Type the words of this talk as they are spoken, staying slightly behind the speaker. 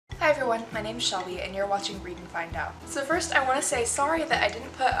everyone, my name is Shelby and you're watching Read and Find Out. So first I want to say sorry that I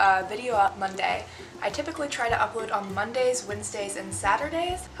didn't put a video up Monday. I typically try to upload on Mondays, Wednesdays, and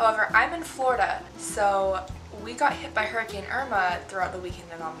Saturdays. However, I'm in Florida, so we got hit by Hurricane Irma throughout the weekend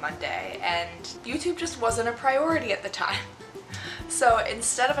and on Monday, and YouTube just wasn't a priority at the time. So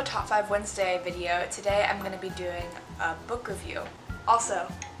instead of a Top 5 Wednesday video, today I'm going to be doing a book review.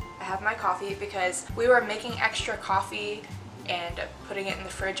 Also, I have my coffee because we were making extra coffee and putting it in the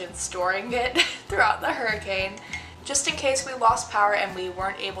fridge and storing it throughout the hurricane, just in case we lost power and we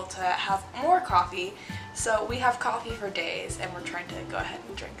weren't able to have more coffee. So we have coffee for days and we're trying to go ahead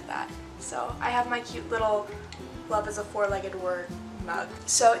and drink that. So I have my cute little love is a four-legged word mug.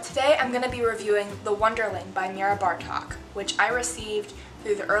 So today I'm going to be reviewing The Wonderling by Mira Bartok, which I received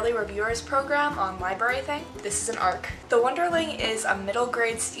through the early reviewers program on Library Thing. This is an ARC. The Wonderling is a middle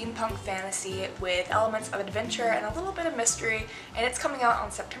grade steampunk fantasy with elements of adventure and a little bit of mystery, and it's coming out on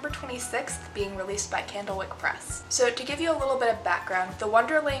September 26th, being released by Candlewick Press. So to give you a little bit of background, The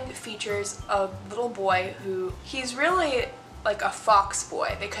Wonderling features a little boy he's really like a fox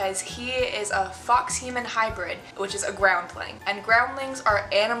boy because he is a fox-human hybrid, which is a groundling. And groundlings are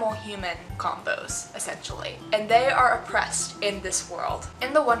animal-human combos, essentially. And they are oppressed in this world.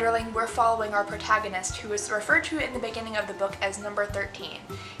 In The Wonderling, we're following our protagonist, who is referred to in the beginning of the book as number 13.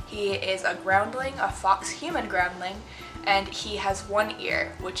 He is a groundling, a fox-human groundling, and he has one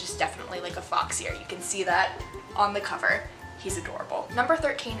ear, which is definitely like a fox ear. You can see that on the cover. He's adorable. Number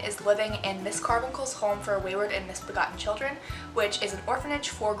 13 is living in Miss Carbunkle's home for wayward and misbegotten children, which is an orphanage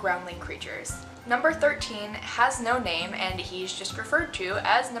for groundling creatures. Number 13 has no name and he's just referred to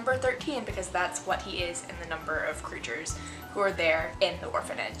as number 13 because that's what he is in the number of creatures who are there in the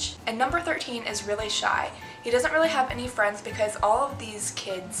orphanage. And number 13 is really shy. He doesn't really have any friends because all of these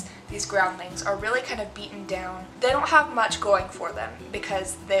kids, these groundlings, are really kind of beaten down. They don't have much going for them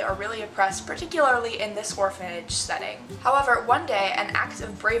because they are really oppressed, particularly in this orphanage setting. However, one day, an act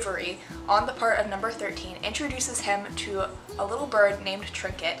of bravery on the part of number 13 introduces him to a little bird named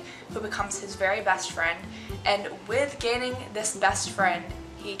Trinket, who becomes his very best friend, and with gaining this best friend,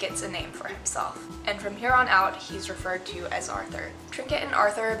 he gets a name for himself. And from here on out, he's referred to as Arthur. Trinket and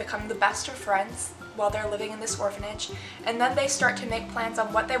Arthur become the best of friends while they're living in this orphanage, and then they start to make plans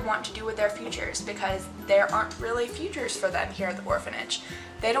on what they want to do with their futures because there aren't really futures for them here at the orphanage.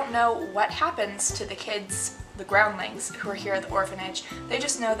 They don't know what happens to the kids, the groundlings, who are here at the orphanage. They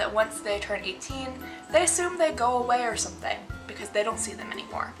just know that once they turn 18, they assume they go away or something because they don't see them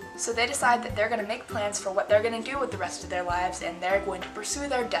anymore. So they decide that they're going to make plans for what they're going to do with the rest of their lives, and they're going to pursue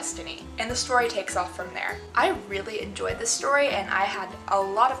their destiny. And the story takes off from there. I really enjoyed this story and I had a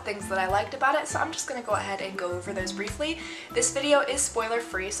lot of things that I liked about it, so I'm just going to go ahead and go over those briefly. This video is spoiler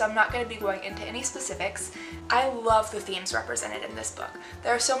free, so I'm not going to be going into any specifics. I love the themes represented in this book.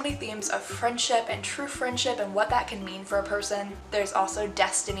 There are so many themes of friendship and true friendship and what that can mean for a person. There's also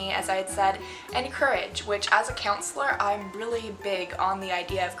destiny, as I had said, and courage, which as a counselor, I'm really big on the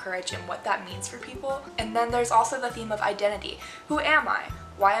idea of courage and what that means for people. And then there's also the theme of identity. Who am I?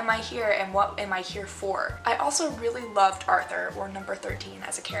 Why am I here and what am I here for? I also really loved Arthur, or number 13,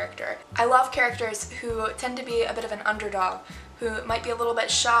 as a character. I love characters who tend to be a bit of an underdog, who might be a little bit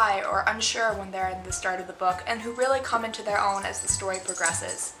shy or unsure when they're in the start of the book, and who really come into their own as the story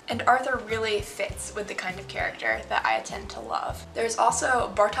progresses. And Arthur really fits with the kind of character that I tend to love. There's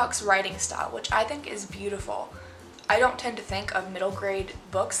also Bartok's writing style, which I think is beautiful. I don't tend to think of middle grade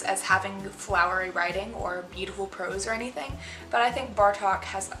books as having flowery writing or beautiful prose or anything, but I think Bartok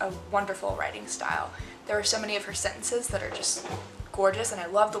has a wonderful writing style. There are so many of her sentences that are just gorgeous, and I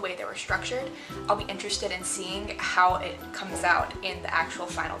love the way they were structured. I'll be interested in seeing how it comes out in the actual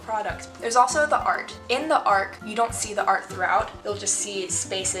final product. There's also the art. In the ARC, you don't see the art throughout. You'll just see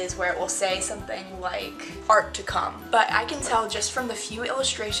spaces where it will say something like art to come. But I can tell just from the few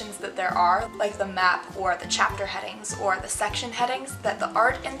illustrations that there are, like the map or the chapter headings or the section headings, that the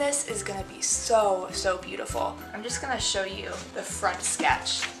art in this is gonna be so beautiful. I'm just gonna show you the front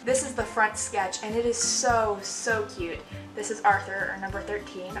sketch. This is the front sketch and it is so cute. This is Arthur, or number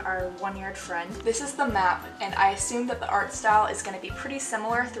 13, our one-eared friend. This is the map, and I assume that the art style is going to be pretty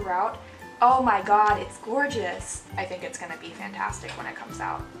similar throughout. Oh my god, it's gorgeous! I think it's going to be fantastic when it comes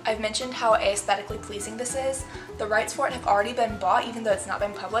out. I've mentioned how aesthetically pleasing this is. The rights for it have already been bought, even though it's not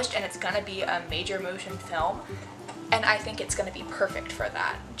been published, and it's going to be a major motion film. And I think it's going to be perfect for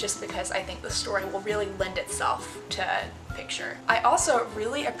that, just because I think the story will really lend itself to picture. I also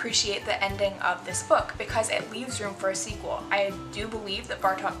really appreciate the ending of this book because it leaves room for a sequel. I do believe that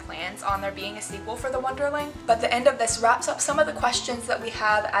Bartok plans on there being a sequel for the Wonderling, but the end of this wraps up some of the questions that we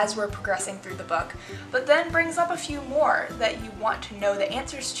have as we're progressing through the book, but then brings up a few more that you want to know the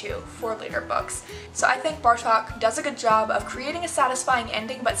answers to for later books. So I think Bartok does a good job of creating a satisfying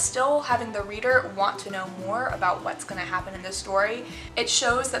ending but still having the reader want to know more about what's going to happen in the story. It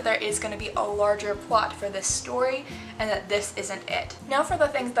shows that there is going to be a larger plot for this story and that this isn't it. Now for the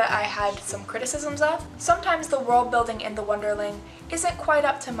things that I had some criticisms of. Sometimes the world building in the Wonderling isn't quite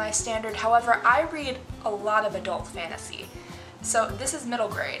up to my standard, however I read a lot of adult fantasy. So this is middle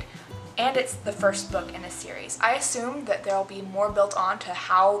grade, and it's the first book in a series. I assumed that there'll be more built on to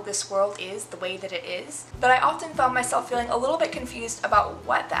how this world is the way that it is, but I often found myself feeling a little bit confused about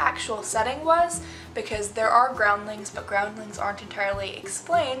what the actual setting was, because there are groundlings, but groundlings aren't entirely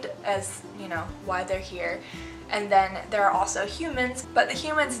explained as, you know, why they're here. And then there are also humans, but the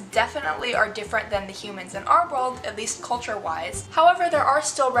humans definitely are different than the humans in our world, at least culture-wise. However, there are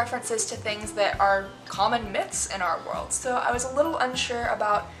still references to things that are common myths in our world, so I was a little unsure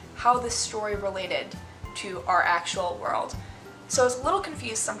about how this story related to our actual world. So I was a little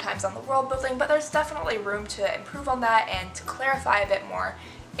confused sometimes on the world building, but there's definitely room to improve on that and to clarify a bit more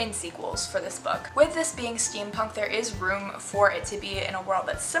in sequels for this book. With this being steampunk, there is room for it to be in a world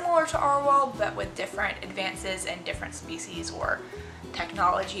that's similar to our world, but with different advances and different species or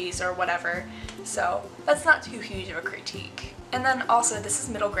technologies or whatever. So that's not too huge of a critique. And then also, this is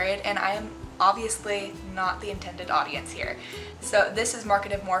middle grade, and I am obviously not the intended audience here. So this is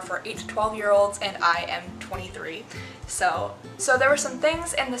marketed more for 8 to 12-year-olds, and I am 23. So there were some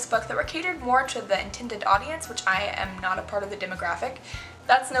things in this book that were catered more to the intended audience, which I am not a part of the demographic.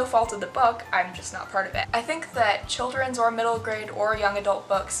 That's no fault of the book, I'm just not part of it. I think that children's or middle grade or young adult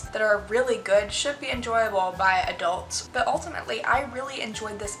books that are really good should be enjoyable by adults, but ultimately I really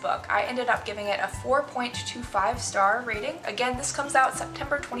enjoyed this book. I ended up giving it a 4.25 star rating. Again, this comes out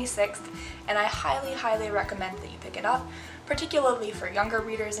September 26th, and I highly recommend that you pick it up, particularly for younger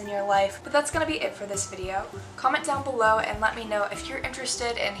readers in your life. But that's going to be it for this video. Comment down below and let me know if you're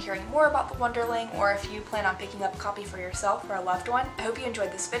interested in hearing more about the Wonderling, or if you plan on picking up a copy for yourself or a loved one. I hope you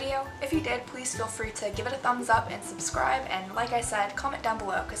enjoyed this video. If you did, please feel free to give it a thumbs up and subscribe, and like I said, comment down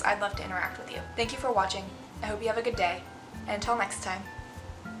below because I'd love to interact with you. Thank you for watching. I hope you have a good day, and until next time,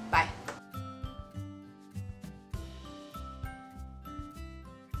 bye.